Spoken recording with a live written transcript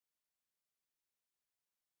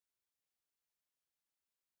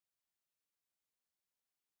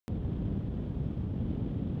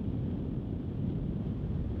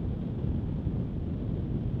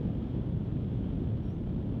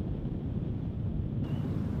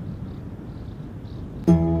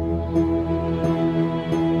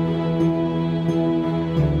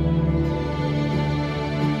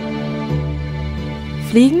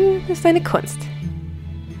Fliegen ist eine Kunst.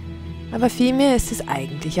 Aber vielmehr ist es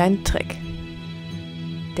eigentlich ein Trick.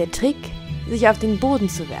 Der Trick, sich auf den Boden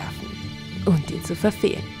zu werfen und ihn zu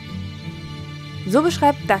verfehlen. So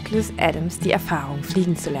beschreibt Douglas Adams die Erfahrung,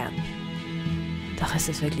 fliegen zu lernen. Doch ist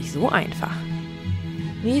es wirklich so einfach?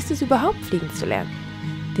 Wie ist es überhaupt, fliegen zu lernen?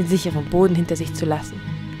 Den sicheren Boden hinter sich zu lassen?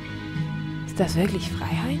 Ist das wirklich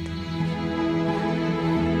Freiheit?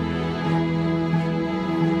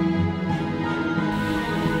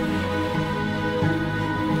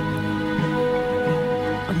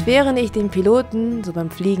 Und während ich den Piloten so beim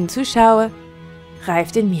Fliegen zuschaue,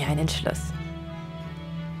 reift in mir ein Entschluss.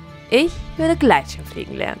 Ich würde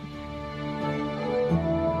Gleitschirmfliegen lernen.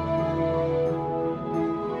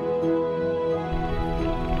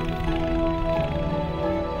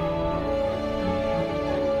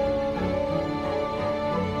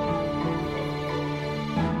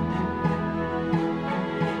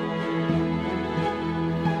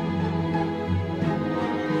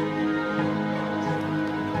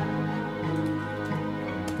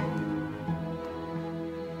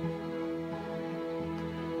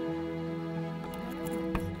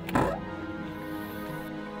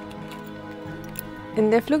 In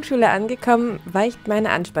der Flugschule angekommen, weicht meine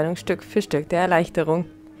Anspannung Stück für Stück der Erleichterung.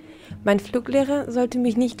 Mein Fluglehrer sollte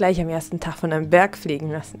mich nicht gleich am ersten Tag von einem Berg fliegen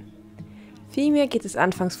lassen. Vielmehr geht es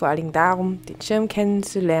anfangs vor allen Dingen darum, den Schirm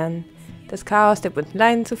kennenzulernen, das Chaos der bunten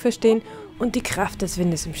Leinen zu verstehen und die Kraft des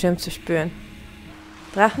Windes im Schirm zu spüren.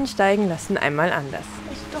 Drachen steigen lassen einmal anders.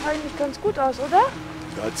 Das sieht doch eigentlich ganz gut aus, oder?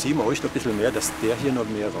 Ja, ziehen wir euch noch ein bisschen mehr, dass der hier noch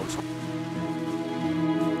mehr raus.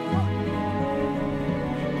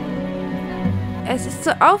 Es ist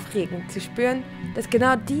so aufregend zu spüren, dass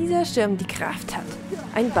genau dieser Schirm die Kraft hat,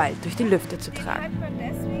 einen Ball durch die Lüfte zu tragen.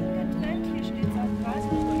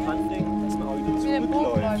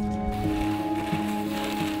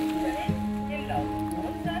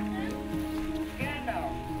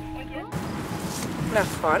 Nach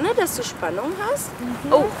vorne, dass du Spannung hast?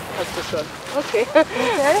 Oh, hast du schon. Okay.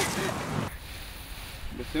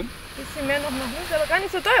 Bisschen mehr noch nach links, aber gar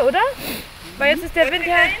nicht so doll, oder? Weil jetzt ist der Wind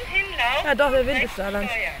ja... Ja doch, der Wind ist da lang. Genau,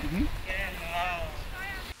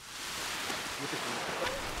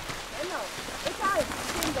 egal,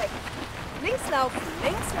 stehen weg. Links laufen,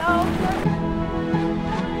 links laufen.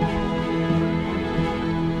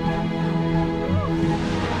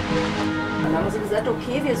 Dann haben sie gesagt,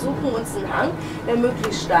 okay, wir suchen uns einen Hang, der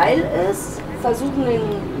möglichst steil ist, versuchen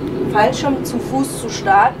den Fallschirm zu Fuß zu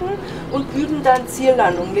starten und üben dann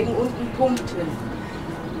Ziellandung, legen unten einen Punkt hin.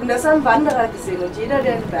 Und das haben Wanderer gesehen und jeder,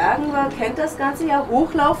 der in den Bergen war, kennt das Ganze ja.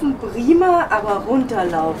 Hochlaufen, prima, aber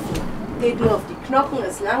runterlaufen. Geht nur auf die Knochen,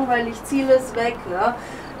 ist langweilig, Ziel ist weg. Ne?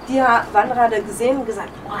 Die Wanderer hat er gesehen und gesagt,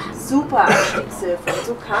 boah, super Anstiegshilfe. Und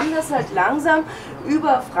so kam das halt langsam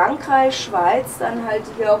über Frankreich, Schweiz, dann halt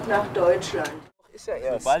hier auch nach Deutschland.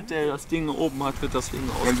 Sobald der das Ding oben hat, wird das Ding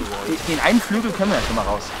ausgerollt. Den einen Flügel können wir ja schon mal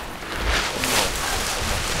raus.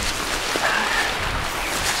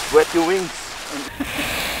 Spread your wings.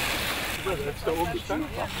 Jetzt da oben stand.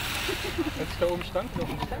 Jetzt da oben stand noch.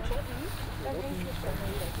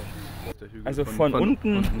 Also von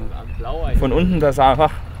unten, da ist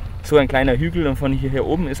einfach so ein kleiner Hügel und von hier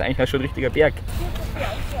oben ist eigentlich schon ein richtiger Berg.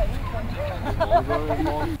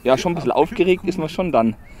 Ja, schon ein bisschen aufgeregt ist man schon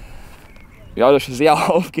dann. Ja, das ist sehr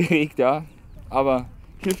aufgeregt, ja, aber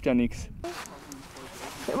hilft ja nichts.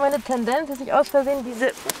 Ich habe meine Tendenz, dass ich aus Versehen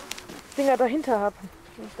diese Dinger dahinter habe.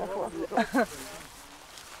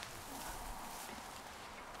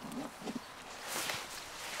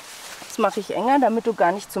 Das mache ich enger, damit du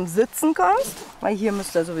gar nicht zum Sitzen kommst, weil hier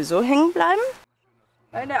müsst ihr sowieso hängen bleiben.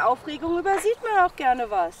 In der Aufregung übersieht man auch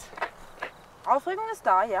gerne was. Aufregung ist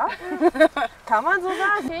da, ja? Kann man so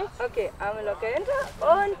sagen. Okay, Arme locker hinter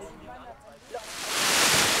und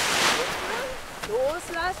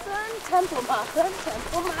loslassen, Tempo machen, Bremsen,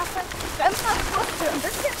 ein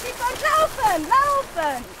bisschen tiefer und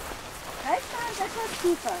laufen. Rechte Hand etwas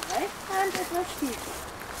tiefer, rechte Hand etwas tiefer.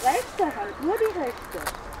 Rechte Hand, nur die rechte.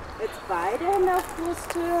 Jetzt beide Hände auf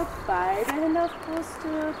Brusthöhe,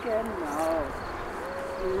 genau.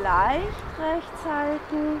 Leicht rechts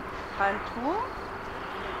halten, Hand hoch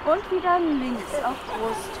und wieder links auf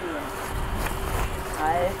Brusthöhe.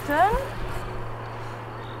 Halten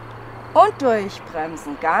und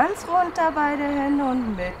durchbremsen. Ganz runter beide Hände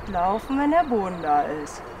und mitlaufen, wenn der Boden da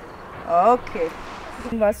ist. Okay.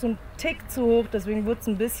 War es so ein Tick zu hoch, deswegen wurde es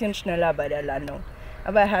ein bisschen schneller bei der Landung.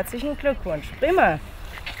 Aber herzlichen Glückwunsch. Prima.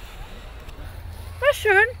 War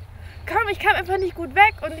schön. Ich kam einfach nicht gut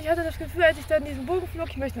weg und ich hatte das Gefühl, als ich dann diesen Bogen flog,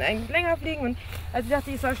 ich möchte eigentlich länger fliegen und als ich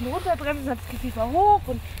dachte, ich soll schon runterbremsen, hatte ich das Gefühl, ich war hoch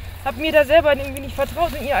und habe mir da selber irgendwie nicht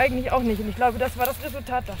vertraut und ihr eigentlich auch nicht. Und ich glaube, das war das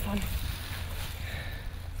Resultat davon.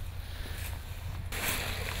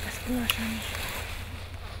 Das ist unwahrscheinlich.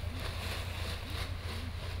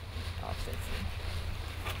 Aufsetzen.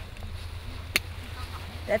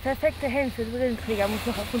 Der perfekte Helm für Brillenträger muss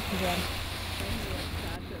noch erfunden werden.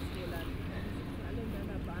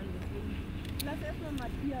 Lass erstmal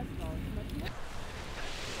Matthias raus.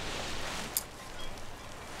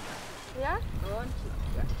 Ja? Und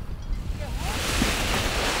ja.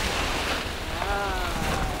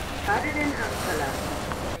 Gerade den Hang verlassen.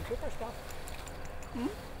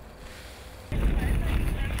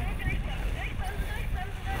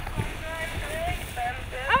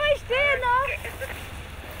 Aber ich stehe noch!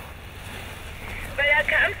 Weil da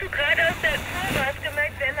kamst du gerade aus der Kurve, hast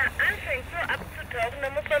gemerkt, wenn er anfängt so abzutauchen,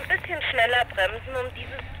 dann muss man ein bisschen schneller bremsen, um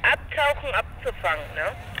dieses Abtauchen abzufangen, ne?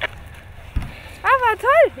 Aber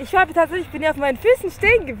toll! Ich bin ja auf meinen Füßen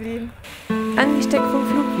stehen geblieben. Angesteckt vom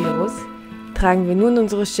Flugvirus tragen wir nun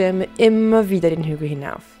unsere Schirme immer wieder den Hügel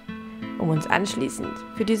hinauf, um uns anschließend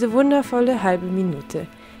für diese wundervolle halbe Minute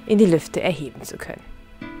in die Lüfte erheben zu können.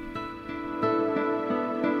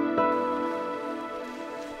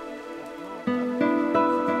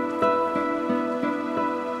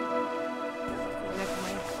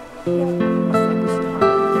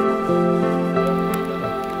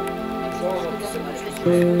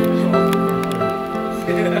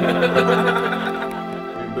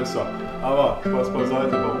 Besser. Aber Spaß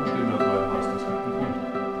beiseite, warum stehen da 3 Haus? Das gibt einen Grund.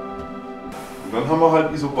 Und dann haben wir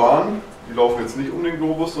halt Isobahnen, die laufen jetzt nicht um den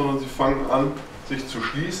Globus, sondern sie fangen an, sich zu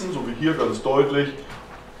schließen, so wie hier ganz deutlich.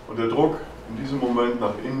 Und der Druck in diesem Moment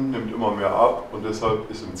nach innen nimmt immer mehr ab und deshalb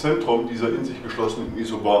ist im Zentrum dieser in sich geschlossenen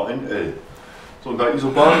Isobar ein L. So, und da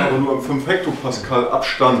Isobahnen aber nur im 5 Hektopascal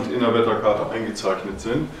Abstand in der Wetterkarte eingezeichnet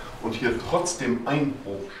sind und hier trotzdem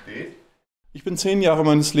Einbruch steht. Ich bin 10 Jahre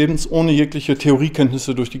meines Lebens ohne jegliche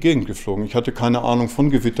Theoriekenntnisse durch die Gegend geflogen. Ich hatte keine Ahnung von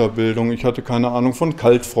Gewitterbildung, ich hatte keine Ahnung von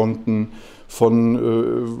Kaltfronten,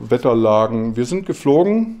 von Wetterlagen. Wir sind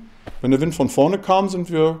geflogen, wenn der Wind von vorne kam,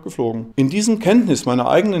 sind wir geflogen. In diesem Kenntnis meiner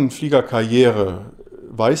eigenen Fliegerkarriere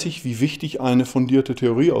weiß ich, wie wichtig eine fundierte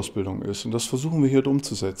Theorieausbildung ist. Und das versuchen wir hier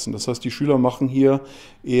umzusetzen. Das heißt, die Schüler machen hier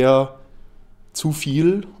eher zu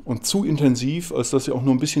viel und zu intensiv, als dass sie auch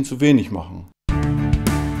nur ein bisschen zu wenig machen.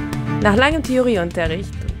 Nach langem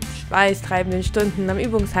Theorieunterricht und schweißtreibenden Stunden am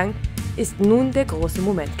Übungshang ist nun der große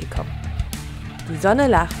Moment gekommen. Die Sonne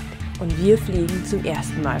lacht und wir fliegen zum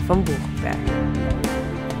ersten Mal vom Buchenberg.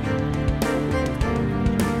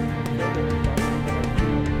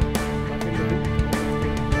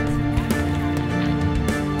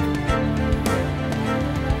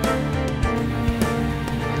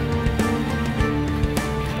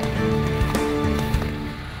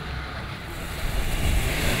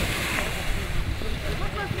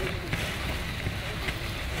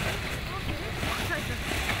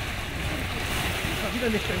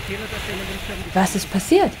 Was ist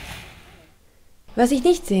passiert? Was ich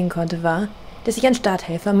nicht sehen konnte, war, dass sich ein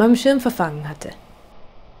Starthelfer an meinem Schirm verfangen hatte.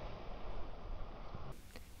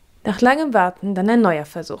 Nach langem Warten dann ein neuer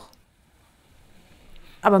Versuch.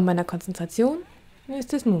 Aber in meiner Konzentration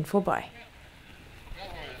ist es nun vorbei.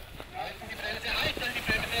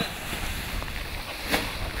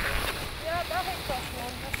 Ja, mach ich doch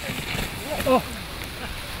schon. Oh.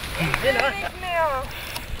 Lena. Nicht mehr.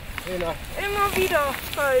 Lena. Immer wieder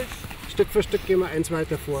falsch. Stück für Stück gehen wir eins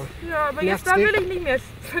weiter vor. Ja, aber jetzt da will ich nicht mehr.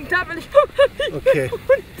 Da will ich nicht okay.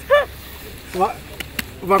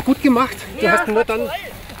 War gut gemacht. Du ja, hast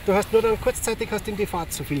nur dann kurzzeitig ihm die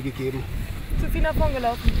Fahrt zu viel gegeben. Zu viel nach vorn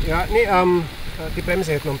gelaufen. Ja, nee, die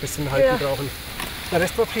Bremse hätte noch ein bisschen halten brauchen. Der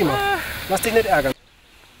Rest war prima. Lass dich nicht ärgern.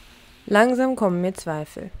 Langsam kommen mir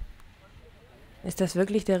Zweifel. Ist das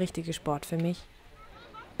wirklich der richtige Sport für mich?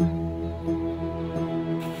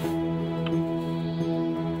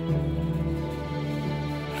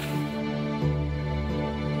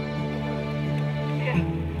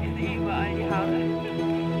 Überall die Haare.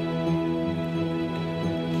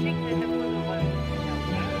 Schick dir eine Fotorolle.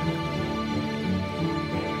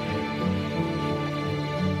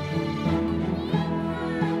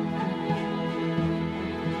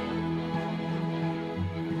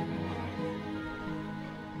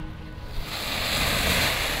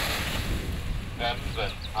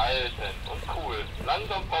 Bremsen, halten und cool.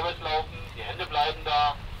 Langsam vorwärts laufen, die Hände bleiben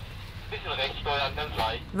da. Bisschen rechts steuern, ganz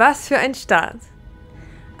leicht. Was für ein Start!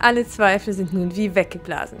 Alle Zweifel sind nun wie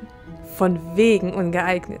weggeblasen. Von wegen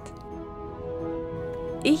ungeeignet.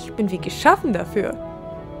 Ich bin wie geschaffen dafür.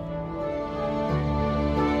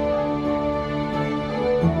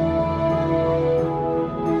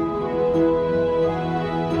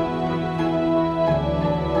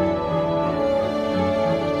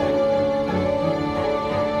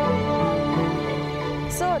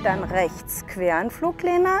 rechts Queranflug,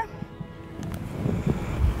 Lena.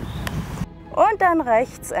 Und dann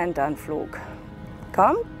rechts Endanflug.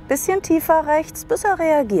 Komm, bisschen tiefer rechts, bis er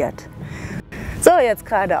reagiert. So, jetzt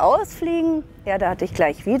geradeaus fliegen. Ja, da hatte ich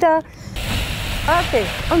gleich wieder. Okay,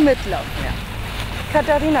 und mitlaufen, ja.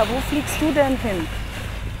 Katharina, wo fliegst du denn hin?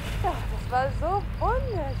 Ja, das war so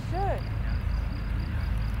wunderschön.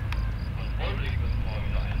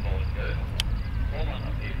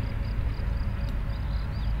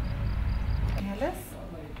 Helles?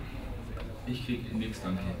 Ich krieg nichts,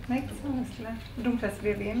 danke. Nichts, alles klar. Dunkles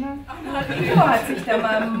wie Lena. Rico hat sich da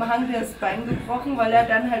mal am Hang das Bein gebrochen, weil er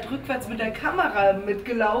dann halt rückwärts mit der Kamera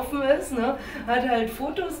mitgelaufen ist. Ne? Hat halt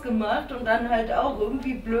Fotos gemacht und dann halt auch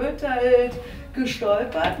irgendwie blöd halt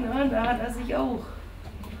gestolpert. Ne? Und da hat er sich auch,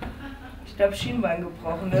 ich glaube, Schienbein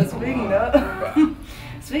gebrochen. Deswegen, ne?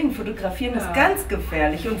 Deswegen fotografieren ist ganz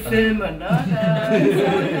gefährlich und filmen. Ne? Da ist ja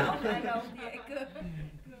auch einer auf die Ecke.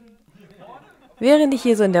 Während ich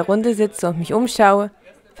hier so in der Runde sitze und mich umschaue,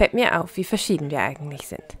 fällt mir auf, wie verschieden wir eigentlich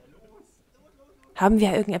sind. Haben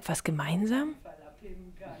wir irgendetwas gemeinsam?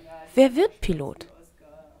 Wer wird Pilot?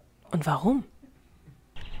 Und warum?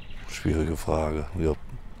 Schwierige Frage. Ja,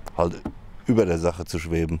 halt über der Sache zu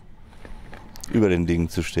schweben, über den Dingen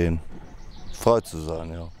zu stehen, frei zu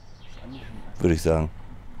sein, ja, würde ich sagen.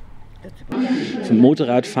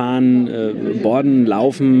 Motorradfahren, Borden,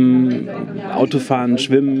 Laufen, Autofahren,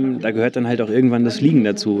 Schwimmen, da gehört dann halt auch irgendwann das Fliegen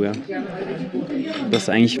dazu. Ja. Das ist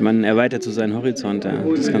eigentlich, man erweitert so seinen Horizont, ja.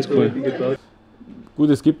 Das ist ganz cool. Gut,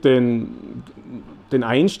 es gibt den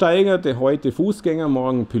Einsteiger, der heute Fußgänger,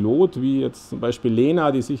 morgen Pilot, wie jetzt zum Beispiel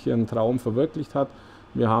Lena, die sich ihren Traum verwirklicht hat.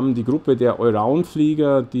 Wir haben die Gruppe der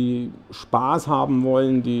Allround-Flieger, die Spaß haben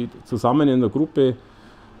wollen, die zusammen in der Gruppe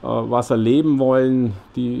was erleben wollen,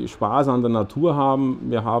 die Spaß an der Natur haben.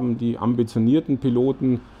 Wir haben die ambitionierten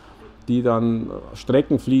Piloten, die dann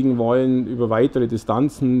Strecken fliegen wollen über weitere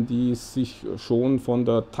Distanzen, die sich schon von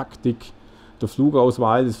der Taktik der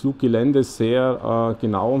Flugauswahl des Fluggeländes sehr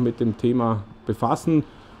genau mit dem Thema befassen.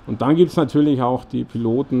 Und dann gibt es natürlich auch die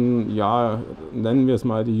Piloten, ja, nennen wir es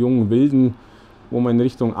mal die jungen Wilden, wo man in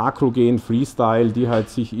Richtung Akrogen, Freestyle, die halt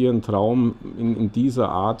sich ihren Traum in dieser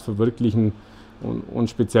Art verwirklichen, und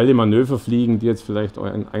spezielle Manöver fliegen, die jetzt vielleicht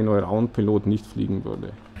ein Allround-Pilot nicht fliegen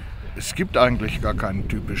würde. Es gibt eigentlich gar keinen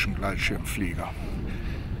typischen Gleitschirmflieger.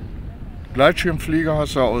 Gleitschirmflieger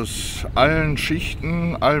hast du aus allen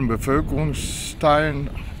Schichten, allen Bevölkerungsteilen,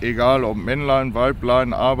 egal ob Männlein,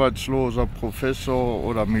 Weiblein, Arbeitsloser, Professor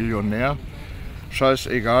oder Millionär.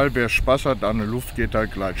 Scheißegal, wer Spaß hat an der Luft, geht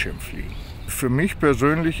halt Gleitschirmfliegen. Für mich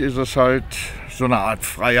persönlich ist es halt so eine Art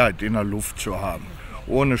Freiheit in der Luft zu haben.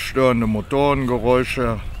 Ohne störende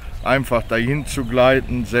Motorengeräusche, einfach dahin zu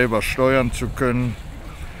gleiten, selber steuern zu können.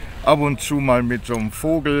 Ab und zu mal mit so einem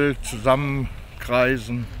Vogel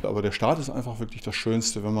zusammenkreisen. Aber der Start ist einfach wirklich das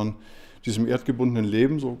Schönste, wenn man diesem erdgebundenen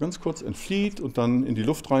Leben so ganz kurz entflieht und dann in die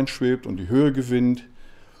Luft reinschwebt und die Höhe gewinnt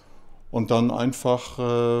und dann einfach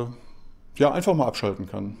mal abschalten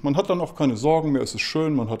kann. Man hat dann auch keine Sorgen mehr, es ist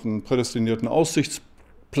schön, man hat einen prädestinierten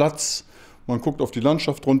Aussichtsplatz. Man guckt auf die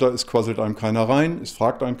Landschaft runter, es quasselt einem keiner rein, es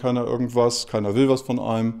fragt einen keiner irgendwas, keiner will was von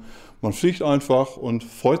einem. Man fliegt einfach und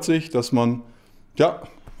freut sich, dass man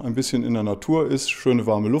ein bisschen in der Natur ist, schöne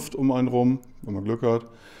warme Luft um einen rum, wenn man Glück hat.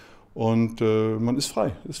 Und man ist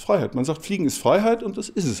frei, ist Freiheit. Man sagt, Fliegen ist Freiheit und das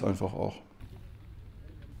ist es einfach auch.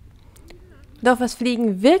 Doch was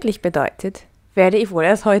Fliegen wirklich bedeutet, werde ich wohl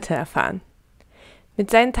erst heute erfahren. Mit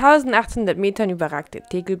seinen 1800 Metern überragt der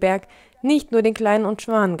Tegelberg nicht nur den Kleinen- und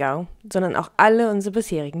Schwangau, sondern auch alle unsere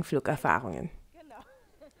bisherigen Flugerfahrungen.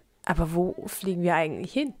 Aber wo fliegen wir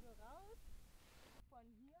eigentlich hin?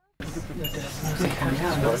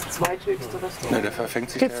 Das zweithöchste Restaurant. Ne, der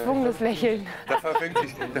verfängt sich. Gezwungenes Lächeln. Der verfängt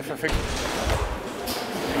sich.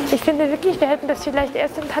 Ich finde wirklich, wir hätten das vielleicht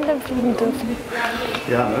erst im Tandem fliegen dürfen.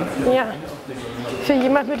 Ja, ne? Ja. Für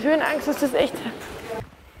jemand mit Höhenangst ist das echt.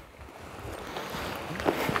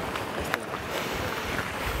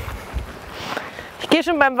 Ich gehe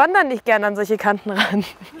schon beim Wandern nicht gern an solche Kanten ran.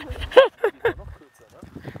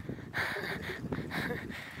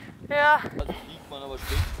 Ja. Also fliegt man aber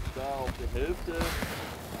spätestens da auf der Hälfte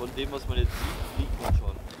von dem, was man jetzt sieht, fliegt man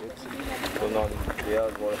schon. Sondern der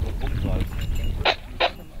soll umgreifen.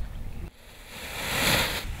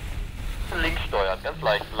 Links steuern, ganz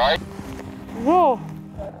leicht. Leicht. Wo?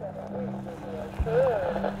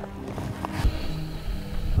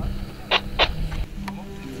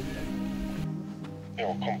 Ja,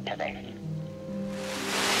 komm, pack an.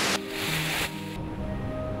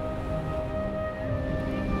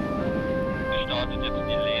 Startet jetzt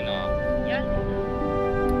die Lena. Ja.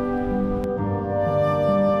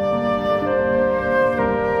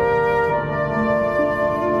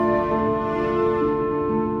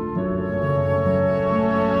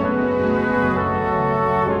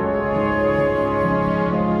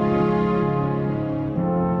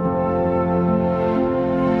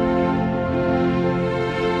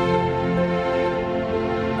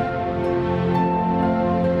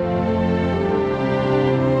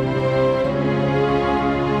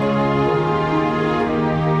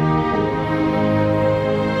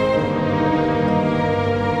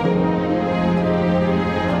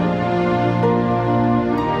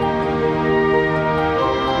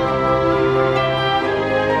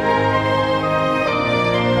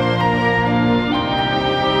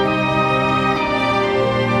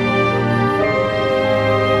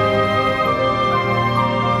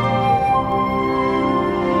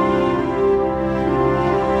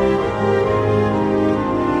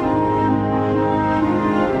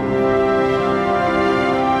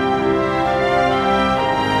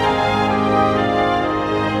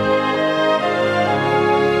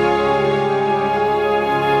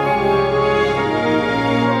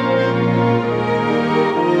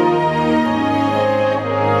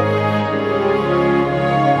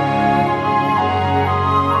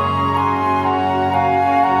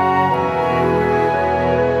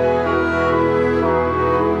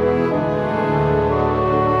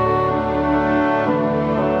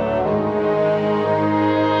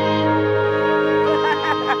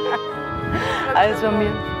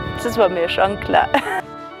 Das war mir schon klar.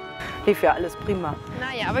 Lief ja alles prima.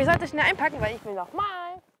 Naja, aber ich sollte schnell einpacken, weil ich will noch mal.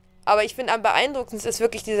 Aber ich finde, am beeindruckendsten ist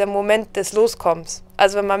wirklich dieser Moment des Loskommens.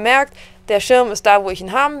 Also wenn man merkt, der Schirm ist da, wo ich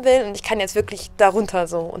ihn haben will und ich kann jetzt wirklich da runter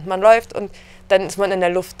so. Und man läuft und dann ist man in der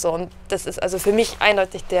Luft so. Und das ist also für mich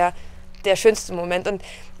eindeutig der schönste Moment. Und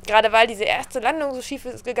gerade weil diese erste Landung so schief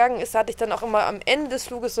gegangen ist, hatte ich dann auch immer am Ende des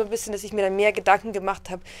Fluges so ein bisschen, dass ich mir dann mehr Gedanken gemacht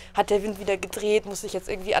habe. Hat der Wind wieder gedreht? Muss ich jetzt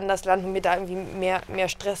irgendwie anders landen und mir da irgendwie mehr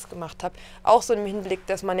Stress gemacht habe? Auch so im Hinblick,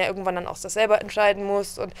 dass man ja irgendwann dann auch das selber entscheiden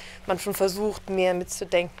muss und man schon versucht, mehr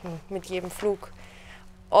mitzudenken mit jedem Flug.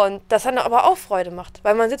 Und das dann aber auch Freude macht,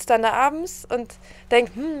 weil man sitzt dann da abends und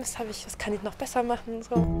denkt, was kann ich noch besser machen?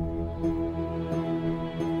 So.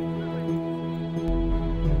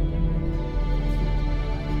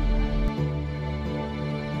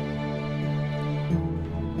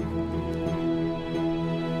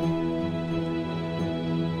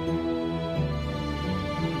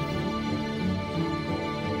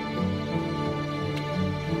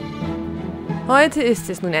 Heute ist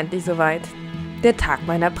es nun endlich soweit. Der Tag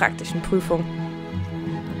meiner praktischen Prüfung.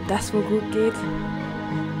 Das wohl gut geht.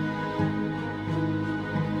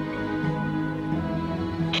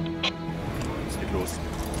 Es geht los.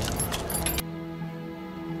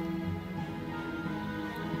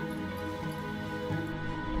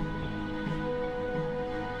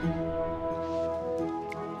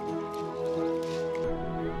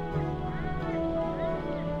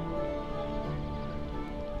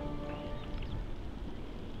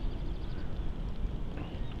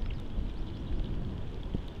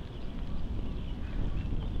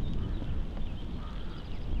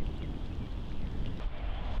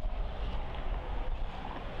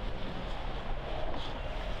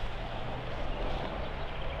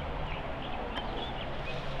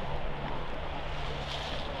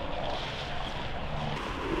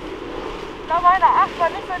 Bei meiner Acht war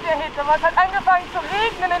nicht so der Hit, aber es hat angefangen zu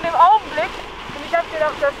regnen in dem Augenblick. Und ich habe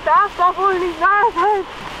gedacht, das darf doch wohl nicht wahr sein.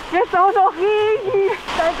 Jetzt auch noch Regen.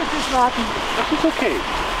 Danke fürs Warten. Das ist okay.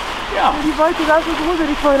 Ja. Die Wolke sah so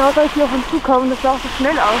gruselig vorhin aus, als die auf uns zukommen. Das sah auch so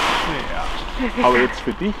schnell aus. Ja. Aber jetzt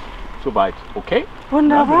für dich soweit okay.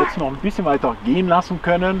 Wunderbar. Ja, wir hätten noch ein bisschen weiter gehen lassen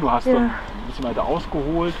können. Du hast dann ein bisschen weiter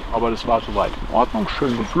ausgeholt, aber das war soweit in Ordnung.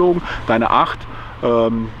 Schön geflogen. Deine 8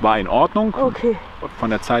 war in Ordnung. Okay.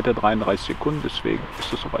 Von der Zeit der 33 Sekunden, deswegen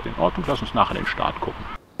ist das soweit in Ordnung. Lass uns nachher den Start gucken.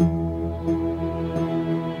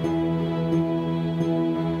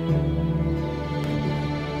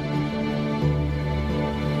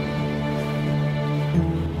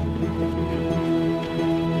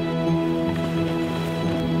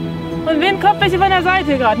 Und Wind kommt ein bisschen von der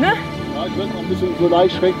Seite gerade, ne? Ja, ich würde noch ein bisschen so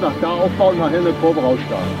leicht schräg nach da aufbauen und nachher eine Kurve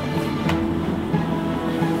rausstarten.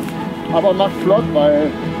 Aber macht flott,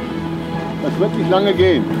 weil das wird nicht lange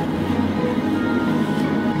gehen.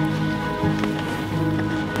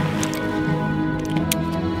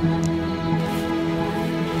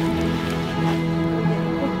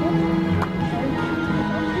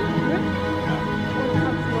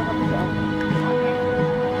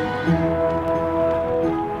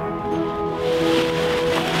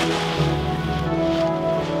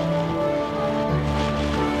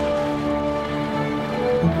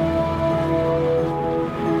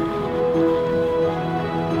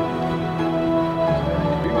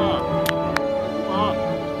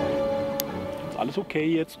 Okay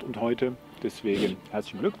jetzt und heute, deswegen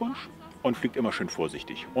herzlichen Glückwunsch und fliegt immer schön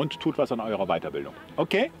vorsichtig und tut was an eurer Weiterbildung.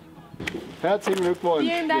 Okay? Herzlichen Glückwunsch.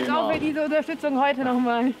 Vielen Dank Lena. auch für diese Unterstützung heute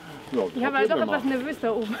nochmal. Ja, ich habe halt doch etwas nervös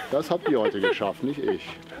da oben. Das habt ihr heute geschafft, nicht ich.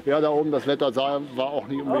 Ja, da oben das Wetter war auch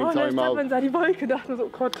nicht unbedingt, sag ich mal. Man sah die Wolke, dachte so, oh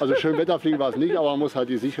Gott. Also schön Wetterfliegen war es nicht, aber man muss halt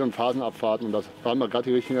die sicheren Phasen abfahrten und das haben wir gerade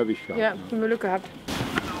die richtigen erwischt gehabt. Ja, haben wir Glück gehabt.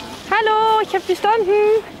 Hallo, ich habe gestanden.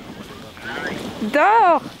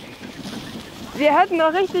 Doch. Wir hatten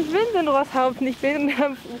noch richtig Wind in Rosshaupten. Ich bin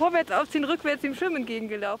vorwärts aufziehen, rückwärts dem Schirm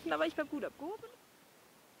entgegengelaufen, aber ich war gut abgehoben.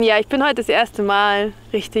 Ja, ich bin heute das erste Mal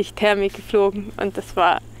richtig Thermik geflogen und das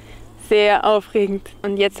war sehr aufregend.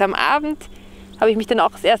 Und jetzt am Abend habe ich mich dann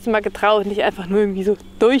auch das erste Mal getraut, nicht einfach nur irgendwie so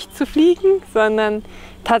durchzufliegen, sondern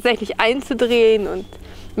tatsächlich einzudrehen und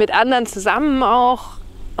mit anderen zusammen auch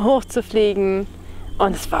hochzufliegen.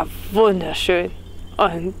 Und es war wunderschön.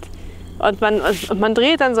 Und man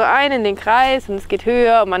dreht dann so ein in den Kreis und es geht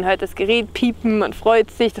höher und man hört das Gerät piepen, man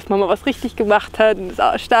freut sich, dass man mal was richtig gemacht hat und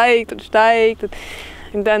es steigt und steigt.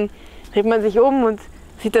 Und dann dreht man sich um und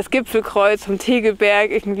sieht das Gipfelkreuz vom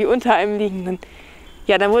Tegelberg irgendwie unter einem liegen. Und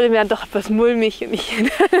ja, dann wurde mir dann doch etwas mulmig und ich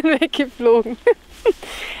bin dann weggeflogen.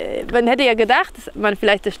 Man hätte ja gedacht, dass man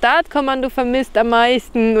vielleicht das Startkommando vermisst am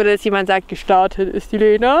meisten oder dass jemand sagt, gestartet ist die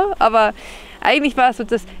Lena. Aber Eigentlich war es so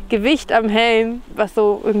das Gewicht am Helm, was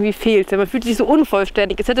so irgendwie fehlte. Man fühlt sich so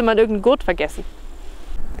unvollständig, als hätte man irgendeinen Gurt vergessen.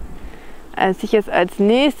 Was ich jetzt als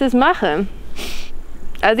nächstes mache,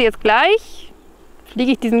 also jetzt gleich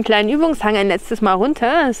fliege ich diesen kleinen Übungshang ein letztes Mal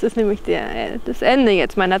runter. Das ist nämlich das Ende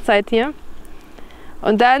jetzt meiner Zeit hier.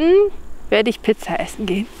 Und dann werde ich Pizza essen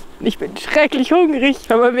gehen. Ich bin schrecklich hungrig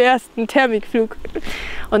bei meinem ersten Thermikflug.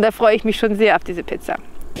 Und da freue ich mich schon sehr auf diese Pizza.